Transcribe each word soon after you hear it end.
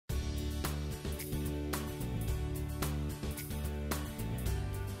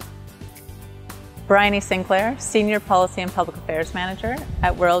Bryony Sinclair, Senior Policy and Public Affairs Manager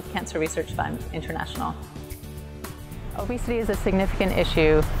at World Cancer Research Fund International. Obesity is a significant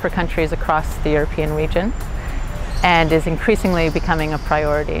issue for countries across the European region and is increasingly becoming a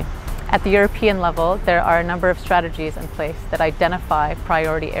priority. At the European level, there are a number of strategies in place that identify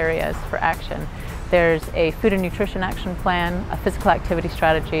priority areas for action. There's a food and nutrition action plan, a physical activity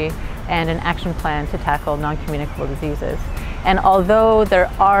strategy, and an action plan to tackle non-communicable diseases. And although there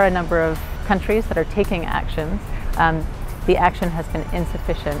are a number of countries that are taking actions, the action has been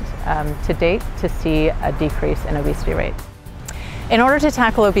insufficient to date to see a decrease in obesity rates. In order to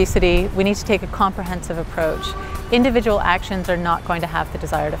tackle obesity, we need to take a comprehensive approach. Individual actions are not going to have the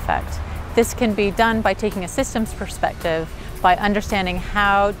desired effect. This can be done by taking a systems perspective, by understanding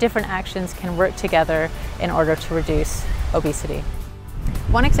how different actions can work together in order to reduce obesity.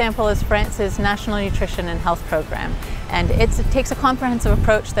 One example is France's National Nutrition and Health Program, and it takes a comprehensive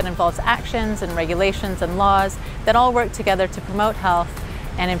approach that involves actions and regulations and laws that all work together to promote health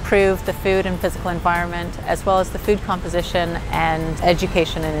and improve the food and physical environment, as well as the food composition and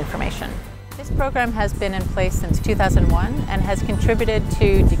education and information. This program has been in place since 2001 and has contributed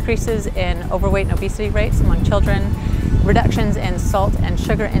to decreases in overweight and obesity rates among children, reductions in salt and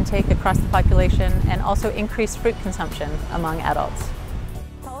sugar intake across the population, and also increased fruit consumption among adults.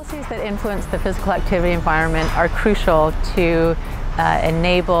 Policies that influence the physical activity environment are crucial to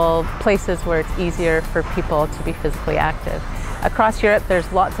enable places where it's easier for people to be physically active. Across Europe,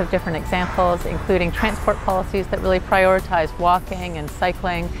 there's lots of different examples, including transport policies that really prioritize walking and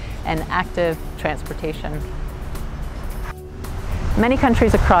cycling and active transportation. Many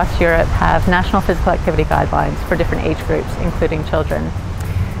countries across Europe have national physical activity guidelines for different age groups, including children.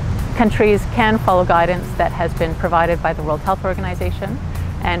 Countries can follow guidance that has been provided by the World Health Organization,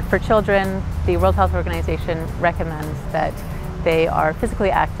 and for children, the World Health Organization recommends that they are physically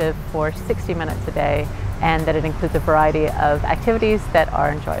active for 60 minutes a day, and that it includes a variety of activities that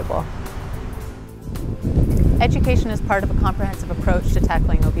are enjoyable. Education is part of a comprehensive approach to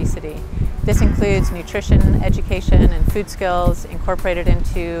tackling obesity. This includes nutrition education and food skills incorporated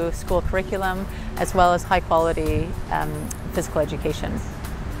into school curriculum, as well as high-quality physical education.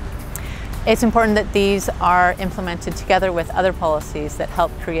 It's important that these are implemented together with other policies that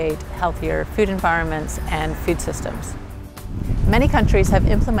help create healthier food environments and food systems. Many countries have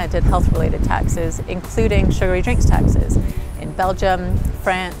implemented health-related taxes, including sugary drinks taxes, in Belgium,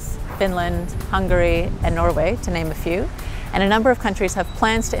 France, Finland, Hungary, and Norway, to name a few. And a number of countries have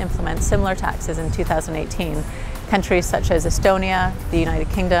plans to implement similar taxes in 2018, countries such as Estonia, the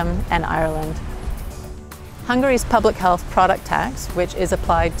United Kingdom, and Ireland. Hungary's public health product tax, which is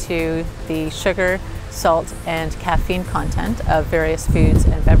applied to the sugar, salt, and caffeine content of various foods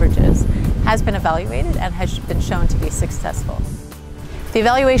and beverages, has been evaluated and has been shown to be successful. The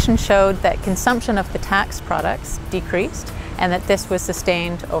evaluation showed that consumption of the tax products decreased and that this was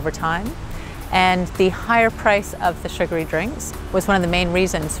sustained over time. And the higher price of the sugary drinks was one of the main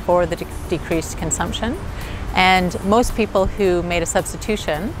reasons for the decreased consumption. And most people who made a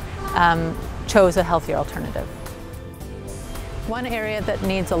substitution chose a healthier alternative. One area that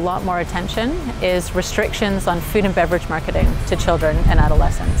needs a lot more attention is restrictions on food and beverage marketing to children and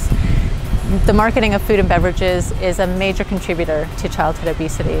adolescents. The marketing of food and beverages is a major contributor to childhood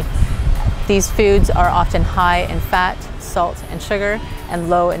obesity. These foods are often high in fat, salt, and sugar, and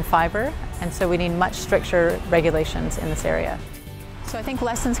low in fiber, and so we need much stricter regulations in this area. So I think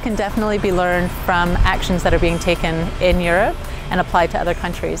lessons can definitely be learned from actions that are being taken in Europe and applied to other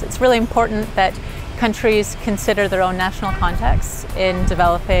countries. It's really important that countries consider their own national contexts in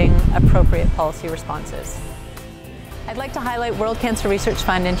developing appropriate policy responses. I'd like to highlight World Cancer Research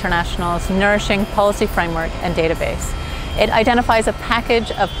Fund International's Nourishing Policy Framework and Database. It identifies a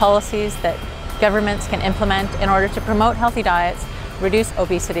package of policies that governments can implement in order to promote healthy diets, reduce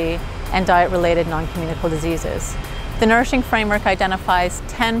obesity, and diet-related non-communicable diseases. The Nourishing Framework identifies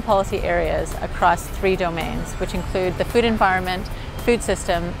 10 policy areas across 3 domains, which include the food environment, food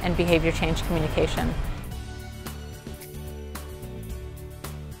system, and behavior change communication.